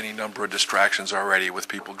any number of distractions already with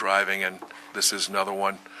people driving, and this is another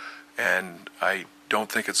one. And I don't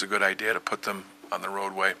think it's a good idea to put them on the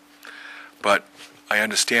roadway. But I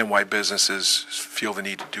understand why businesses feel the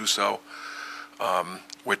need to do so.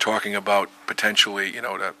 We're talking about potentially,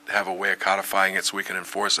 to have a way of codifying it so we can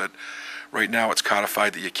enforce it. Right now, it's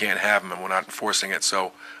codified that you can't have them, and we're not enforcing it,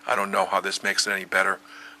 so I don't know how this makes it any better.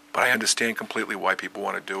 But I understand completely why people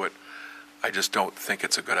want to do it. I just don't think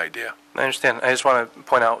it's a good idea. I understand. I just want to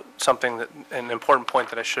point out something, an important point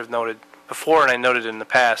that I should have noted before, and I noted in the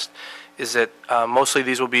past, is that mostly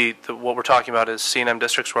these will be, what we're talking about is C&M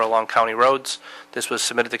districts were along county roads. This was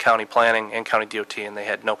submitted to county planning and county DOT, and they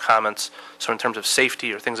had no comments. So in terms of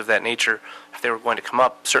safety or things of that nature, if they were going to come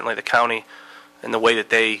up, certainly the county, and the way that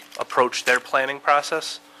they approach their planning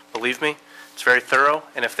process, believe me, it's very thorough,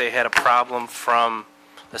 and if they had a problem from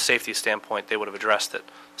the safety standpoint, they would have addressed it,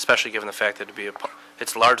 especially given the fact that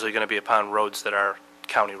it's largely going to be upon roads that are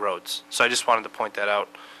county roads. So I just wanted to point that out,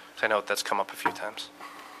 because I know that's come up a few times.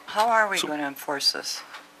 How are we going to enforce this?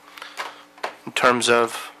 In terms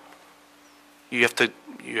of, you have to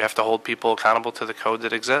hold people accountable to the code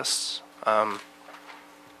that exists.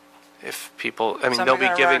 If people, they'll be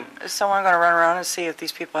giving. Is someone going to run around and see if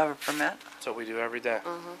these people have a permit? That's what we do every day.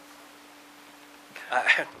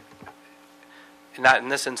 Not in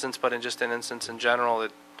this instance, but in just an instance in general,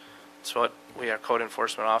 it's what our code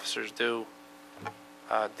enforcement officers do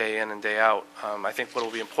day in and day out. I think what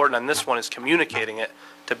will be important on this one is communicating it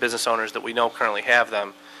to business owners that we know currently have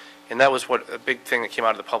them. And that was a big thing that came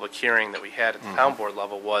out of the public hearing that we had at the town board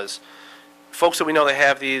level was folks that we know that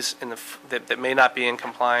have these that may not be in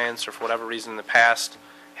compliance or for whatever reason in the past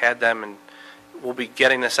had them, and we'll be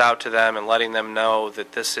getting this out to them and letting them know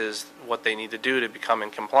that this is what they need to do to become in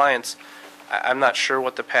compliance. I'm not sure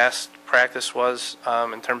what the past practice was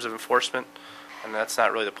in terms of enforcement, and that's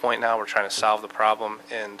not really the point now. We're trying to solve the problem,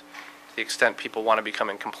 and to the extent people want to become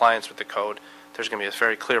in compliance with the code, there's going to be a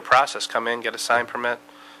very clear process. Come in, get a sign permit,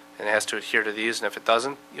 and it has to adhere to these, and if it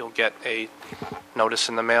doesn't, you'll get a notice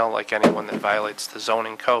in the mail like anyone that violates the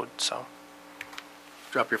zoning code, so.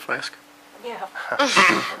 Drop your flask. Yeah.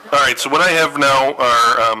 All right, so what I have now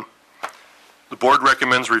are, the board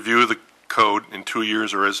recommends review of the code in 2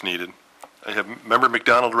 years or as needed. I have Member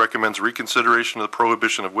McDonald recommends reconsideration of the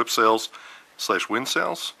prohibition of whip sales / wind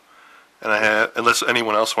sales. And I have, unless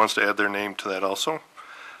anyone else wants to add their name to that also.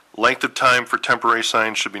 Length of time for temporary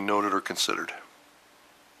signs should be noted or considered.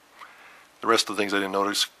 The rest of the things I didn't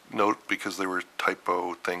note because they were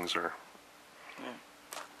typo things or.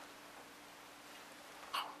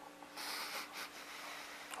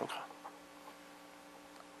 Okay.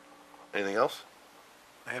 Anything else?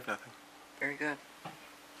 I have nothing. Very good.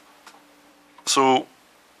 So,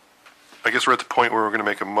 I guess we're at the point where we're going to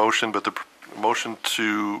make a motion, but the motion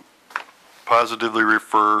to positively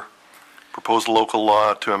refer proposed local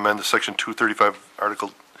law to amend the Section 235,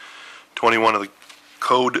 Article 21 of the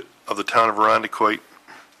Code of the Town of Arundecoit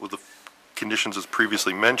with the conditions as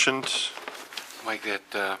previously mentioned. Make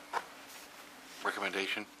that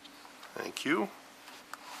recommendation. Thank you.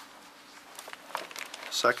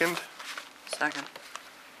 Second. Second.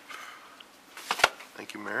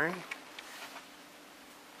 Thank you, Mary.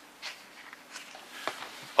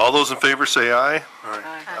 All those in favor say aye.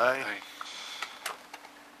 Aye. Aye.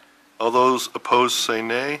 All those opposed say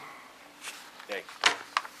nay. Nay.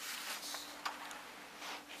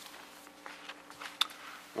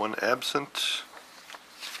 One absent.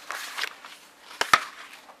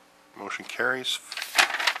 Motion carries.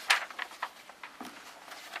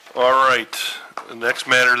 All right, the next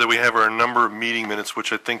matter that we have are a number of meeting minutes,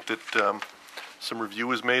 which I think that some review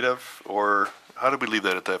was made of, or how did we leave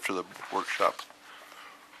that after the workshop?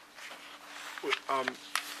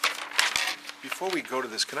 Before we go to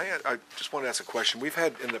this, can I just want to ask a question. We've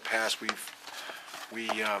had in the past,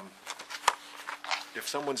 if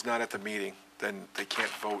someone's not at the meeting, then they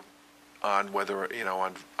can't vote on whether,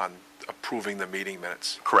 on approving the meeting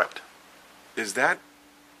minutes. Correct. Is that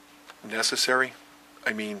necessary?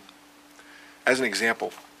 I mean, as an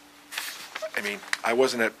example, I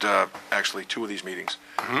wasn't at actually 2 of these meetings.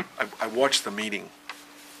 I watched the meeting.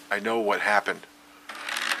 I know what happened.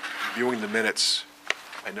 Viewing the minutes,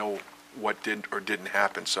 I know what did or didn't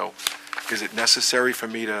happen. So is it necessary for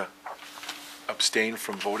me to abstain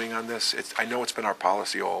from voting on this? I know it's been our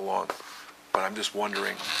policy all along, but I'm just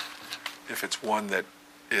wondering if it's one that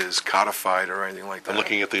is codified or anything like that. I'm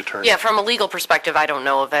looking at the attorney. Yeah, from a legal perspective, I don't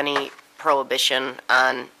know of any prohibition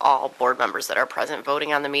on all board members that are present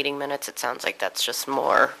voting on the meeting minutes. It sounds like that's just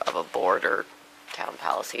more of a board or town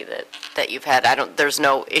policy that you've had. There's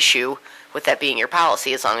no issue with that being your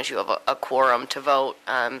policy as long as you have a quorum to vote.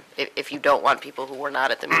 If you don't want people who were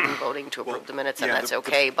not at the meeting voting to approve the minutes, then yeah, that's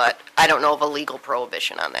okay, but I don't know of a legal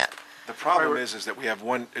prohibition on that. The problem is that we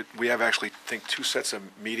have actually, I think, 2 sets of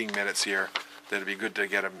meeting minutes here that'd be good to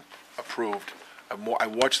get them approved. I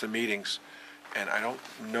watched the meetings, and I don't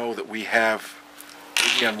know that we have,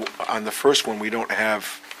 maybe on the first one, we don't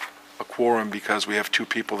have a quorum because we have 2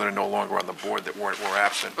 people that are no longer on the board that were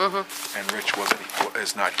absent. And Rich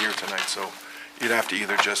is not here tonight, so you'd have to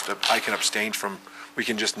either just, I can abstain from, we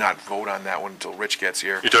can just not vote on that one until Rich gets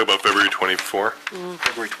here. You're talking about February 24?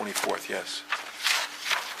 February 24th, yes.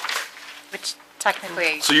 Which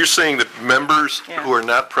technically, So you're saying that members Yeah. who are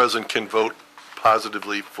not present can vote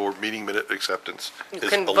positively for meeting minute acceptance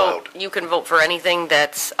is allowed? You can vote for anything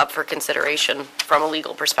that's up for consideration from a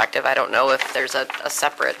legal perspective. I don't know if there's a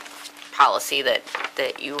separate policy that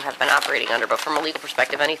you have been operating under, but from a legal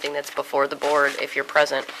perspective, anything that's before the board, if you're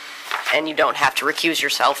present, and you don't have to recuse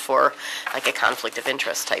yourself for like a conflict of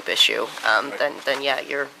interest type issue, then yeah,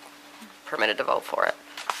 you're permitted to vote for it.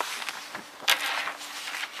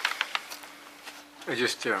 I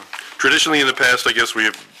just, Traditionally, in the past, I guess we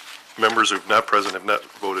have members who are not present have not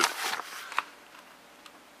voted.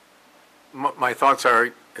 my thoughts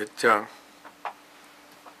are, it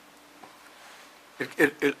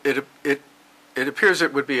appears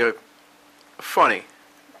it would be funny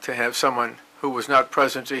to have someone who was not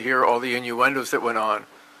present to hear all the innuendos that went on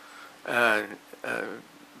and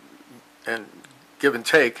give and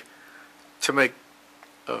take to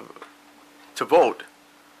vote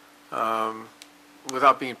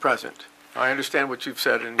without being present. I understand what you've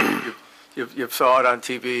said, and you've saw it on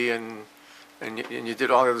TV, and and you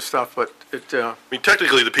did all the other stuff, but it, I mean,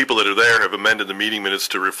 technically, the people that are there have amended the meeting minutes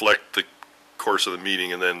to reflect the course of the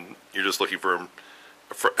meeting, and then you're just looking for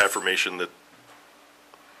affirmation that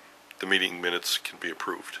the meeting minutes can be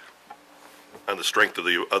approved on the strength of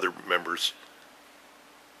the other members'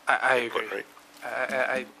 I input, agree.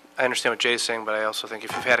 right? I understand what Jay's saying, but I also think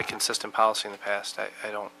if you've had a consistent policy in the past,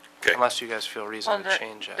 I don't, Okay. unless you guys feel reason to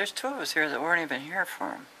change There's it. two of us here that weren't even here for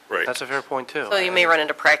him. Right. That's a fair point, too. So you may run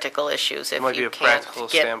into practical issues It if might be you a can't practical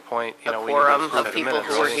get, standpoint, you a know, we need quorum to approve of the people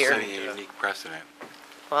minutes. who were We're here. setting a unique precedent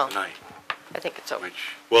well, tonight, I think it's, okay. which,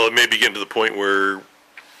 Well, it may be getting to the point where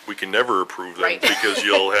we can never approve them, Right. because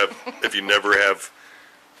you'll have, if you never have,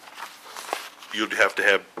 you'd have to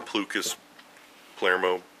have Plukas,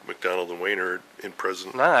 Palermo, McDonald, and Wayner in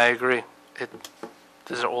present. No, I agree.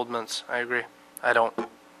 These are old mints, I agree. I don't,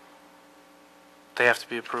 they have to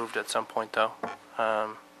be approved at some point, though.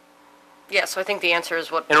 yeah, so I think the answer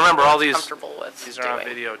is what And remember, all everyone's these, comfortable with these are on doing.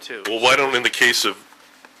 video, too. Well, why don't, in the case of,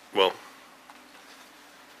 well,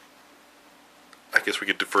 I guess we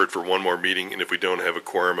could defer it for one more meeting, and if we don't have a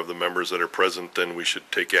quorum of the members that are present, then we should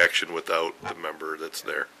take action without the member that's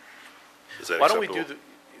there. Is that Why don't we acceptable? do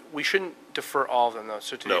we shouldn't defer all of them, though,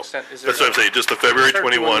 so to the No, extent, is there? that's what I'm saying, just the February Start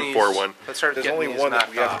doing 21, these- 4-1. Let's start There's getting only these one that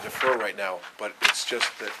knocked we have to off. defer right now, but it's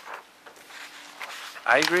just that,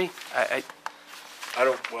 I agree. I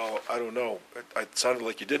don't know. It sounded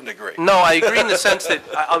like you didn't agree. No, I agree in the sense that,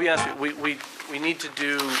 I'll be honest with you, we need to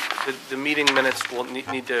do, the meeting minutes, we'll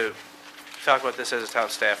need to talk about this as a town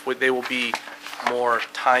staff. They will be more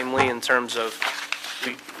timely in terms of,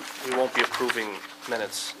 we won't be approving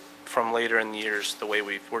minutes from later in the years the way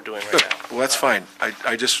we're doing right now. Well, that's fine.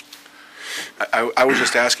 I just, I was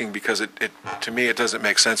just asking because to me, it doesn't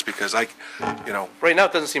make sense because Right now,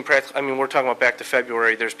 it doesn't seem practical. I mean, we're talking about back to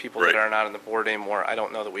February, there's people that Right. are not on the board anymore. I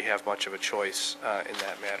don't know that we have much of a choice in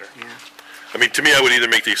that matter. I mean, to me, I would either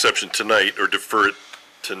make the exception tonight or defer it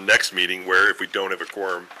to next meeting, where if we don't have a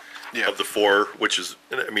quorum Yeah. of the four, which is,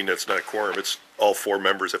 I mean, that's not a quorum, it's all four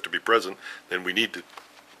members have to be present, then we need to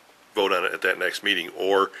vote on it at that next meeting.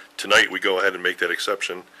 Or tonight, we go ahead and make that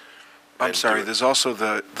exception. I'm and sorry, do it. there's also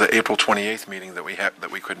the April 28th meeting that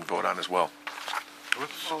we couldn't vote on as well.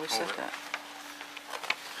 Oh, we said that.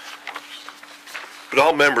 But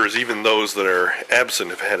all members, even those that are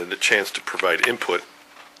absent, have had a chance to provide input.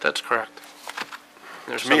 That's correct.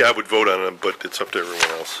 There's To me, some- I would vote on them, but it's up to everyone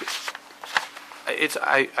else.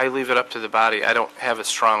 I leave it up to the body. I don't have a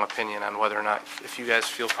strong opinion on whether or not, if you guys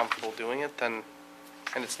feel comfortable doing it, then,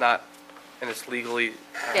 and it's legally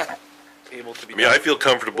Yeah. able to be I mean, done. I feel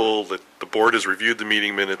comfortable that the board has reviewed the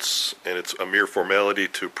meeting minutes, and it's a mere formality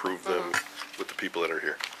to approve them with the people that are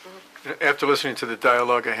here. after listening to the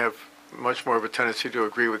dialogue, I have much more of a tendency to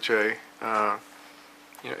agree with Jay.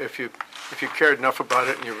 If you cared enough about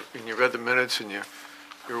it and you read the minutes and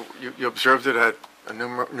you observed it at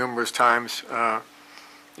numerous times,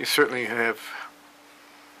 you certainly have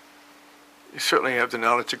the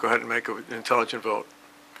knowledge to go ahead and make an intelligent vote.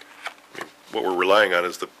 What we're relying on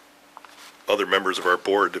is the other members of our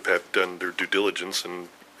board that have done their due diligence, and,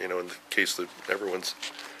 in the case that everyone's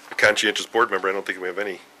a conscientious board member, I don't think we have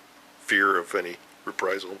any fear of any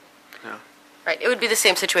reprisal. Right, it would be the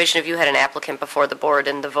same situation if you had an applicant before the board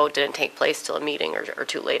and the vote didn't take place till a meeting or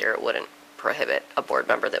two later. It wouldn't prohibit a board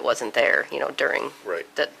member that wasn't there, during Right.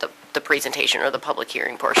 the presentation or the public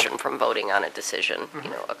hearing portion from voting on a decision,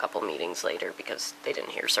 a couple meetings later because they didn't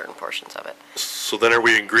hear certain portions of it. So then are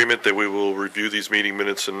we in agreement that we will review these meeting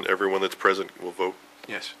minutes and everyone that's present will vote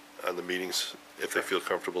Yes. on the meetings if they feel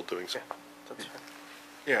comfortable doing so? That's fine.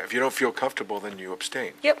 Yeah, if you don't feel comfortable, then you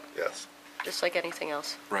abstain. Yep, Yes. just like anything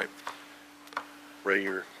else. Right. Ray,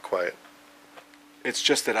 you're quiet. It's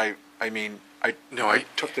just that I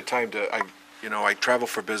took the time to, I travel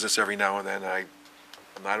for business every now and then, I'm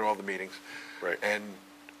not at all the meetings. Right. And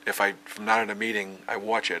if I'm not in a meeting, I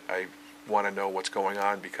watch it. I want to know what's going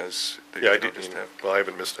on because. Yeah, I do. Well, I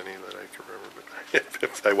haven't missed any that I can remember,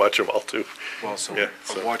 but I watch them all too. Well, so Yeah,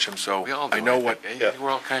 I so- watch them, so we all do. I know what. think. Yeah.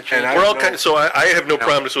 We're all kind of And I We're all don't kind, know- so I have no No.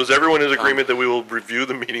 problem. So is everyone in agreement that we will review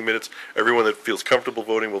the meeting minutes? Everyone that feels comfortable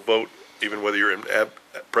voting will vote, even whether you're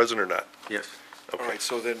present or not? Yes. All right,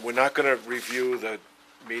 so then we're not going to review the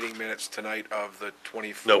meeting minutes tonight of the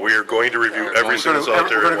 24th? No, we are going to review every single We're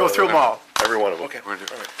solitary. going to go one of through them all. Every one of them. Okay, all We're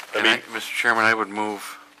do- right. And mean- Mr. Chairman, I would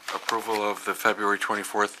move approval of the February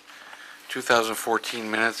 24th,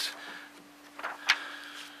 2014 minutes.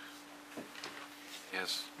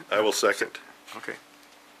 Yes. I will second. Okay.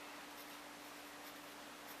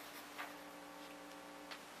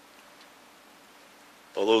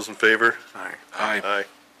 All those in favor? All right. Aye. Aye.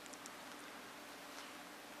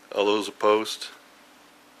 All those opposed?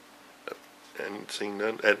 And seeing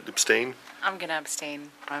none, and abstain? I'm going to abstain.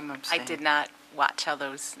 I'm I abstaining. did not watch all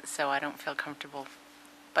those, so I don't feel comfortable.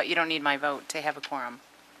 But you don't need my vote to have a quorum.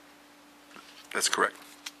 That's correct.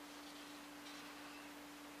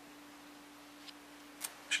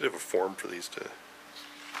 Should have a form for these to.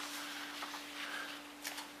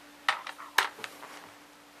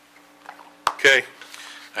 Okay,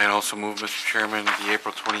 I also move, Mr. Chairman, the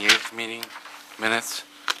April 28th meeting minutes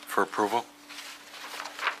for approval.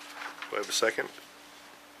 do I have a second?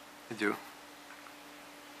 I do.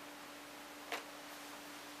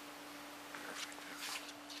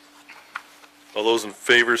 All those in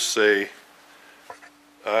favor say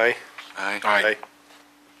aye. Aye. Aye.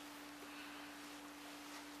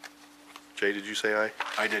 Jay, did you say aye?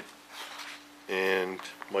 I did. And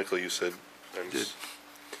Michael, you said. Did.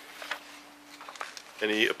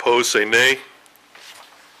 Any opposed, say nay.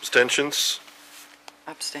 Abstentions?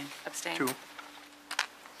 Abstain. Abstain. 2.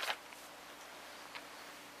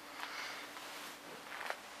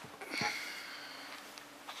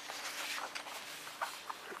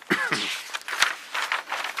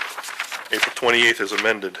 April 28th is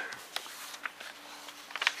amended.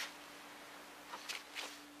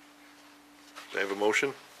 Do I have a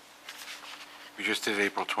motion? We just did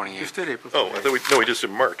April 28th. Just did April. Oh, I thought we just did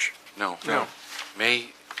March. No. No. May,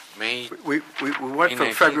 We went from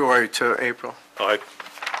 19th. February to April. Oh,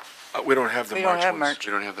 We don't have the We don't March have ones. March.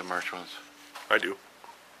 we don't have the March ones. I do.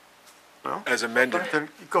 No? As amended. Then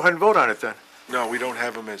go ahead and vote on it then. No, we don't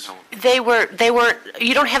have them as, They were,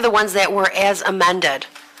 you don't have the ones that were as amended.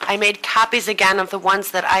 I made copies again of the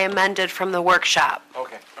ones that I amended from the workshop.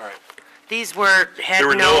 okay, all right. These were, had There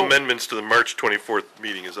were no no, amendments to the March 24th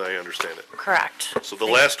meeting, as I understand it. correct. So the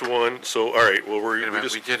last one, so, all right, well, Wait a we minute,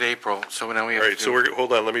 just, we did April, so now we all have right, to so do-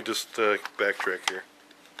 hold on, let me just backtrack here.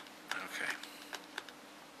 Okay.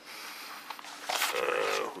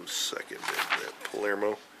 Who seconded that?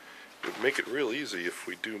 Palermo. It would make it real easy if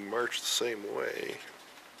we do March the same way.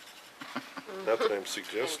 Not that I'm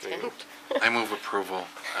suggesting. I move approval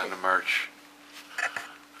on the March.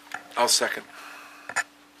 I'll second.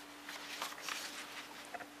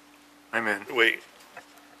 I'm in. Wait,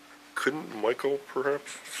 couldn't Michael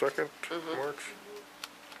perhaps second March?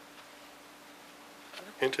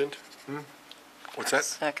 Hint, hint? What's that?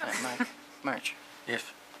 Second, Mike. March.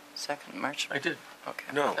 Yes, Second, March. I did. Okay.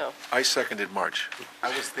 No, No. I seconded March. I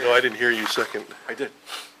was No, I didn't hear you second. I did.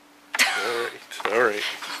 All right.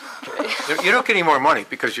 You don't get any more money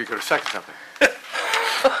because you're going to second something.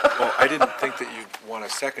 Well, I didn't think that you'd want to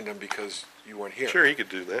second them because you weren't here. Sure, he could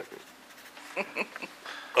do that.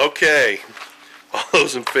 Okay. All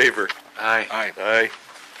those in favor? Aye. Aye. Aye.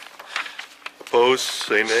 Opposed,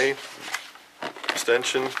 say nay.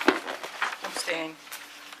 Abstention? Abstain.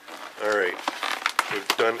 All right. We've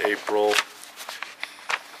done April.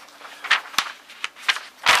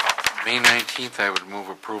 May 19th, I would move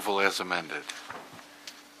approval as amended.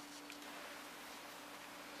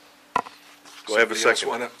 Do I have a Somebody else second?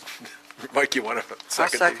 wanna- Mike, you want to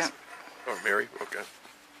second these? second. Or Mary? Okay.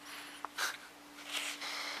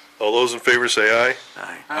 All those in favor say aye.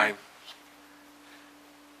 Aye. Aye.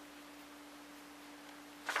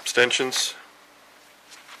 Abstentions?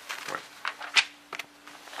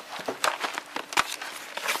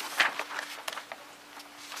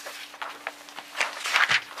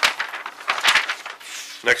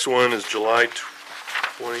 Next one is July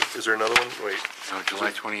 20, is there another one? Wait, No,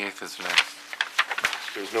 July 28th is next.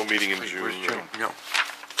 there's no meeting in Wait, June. where's right? June? No.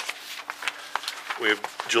 We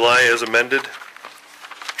have July as amended.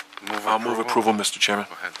 I'll move approval, Mr. Chairman.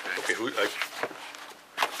 Go ahead, Jay. Okay, who,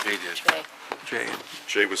 Jay did. Okay. Jay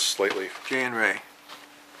Jay was slightly, and Ray.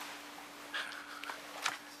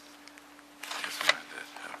 As amended,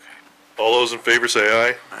 okay. all those in favor say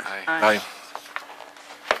aye. Aye. Aye.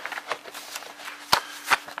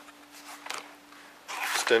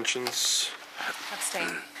 Abstentions?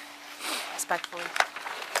 Abstain. Respectfully.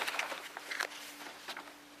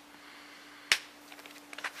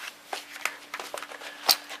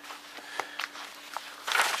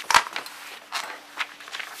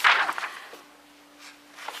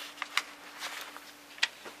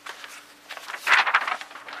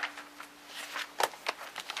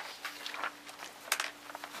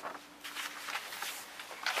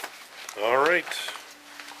 All right.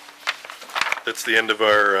 That's the end of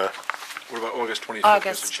our, What about August 25th,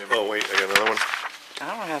 August. Mr. Chairman? oh, wait, I got another one. I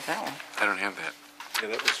don't have that one. I don't have that. Yeah,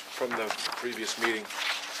 that was from the previous meeting.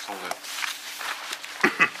 Hold it.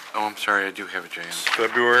 Oh, I'm sorry, I do have it, Jay.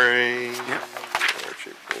 February, Yep. March,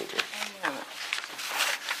 April, I have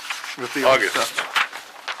it. With the old August.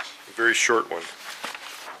 stuff. A very short one.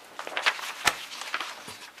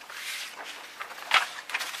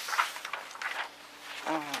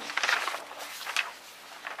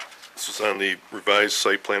 is on the revised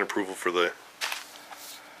site plan approval for the,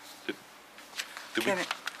 did we,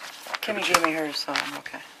 Kimmy gave me hers, so I'm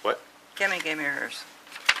okay. what? Kimmy gave me hers.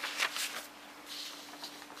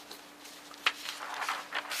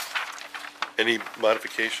 Any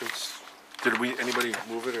modifications? Did anybody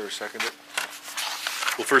move it or second it?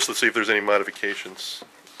 Well, first, let's see if there's any modifications.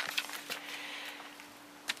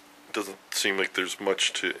 Doesn't seem like there's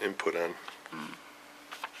much to input on,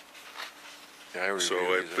 Yeah, I reviewed so I these.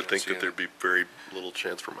 would didn't think see that any. there'd be very little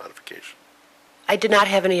chance for modification. I did not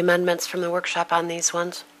have any amendments from the workshop on these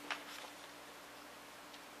ones.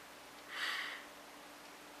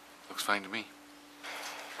 Looks fine to me.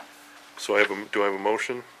 So do I have a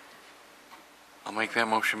motion? I'll make that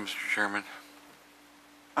motion, Mr. Chairman.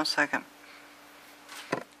 I'll second.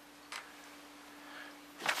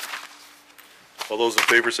 All those in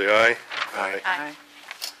favor say aye. Aye. Aye.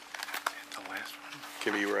 The last one.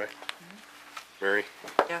 Kimmy, you were aye? Mary?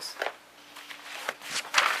 Yes.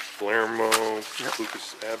 Palermo,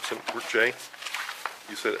 Lucas absent. Jay?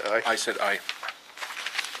 You said aye? I said aye.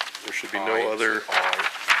 There should be Aye, no other aye.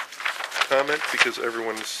 comment because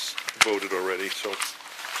everyone's voted already, so.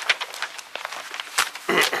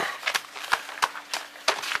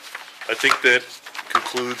 I think that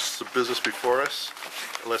concludes the business before us,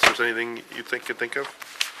 unless there's anything you could think of.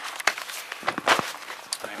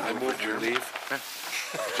 I move to leave.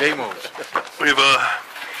 Jay moves.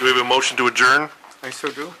 Do we have a motion to adjourn? I so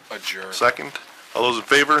do. Adjourn. Second? All those in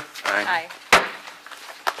favor? Aye. Aye.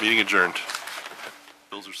 Meeting adjourned.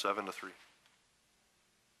 Bills are 7-3.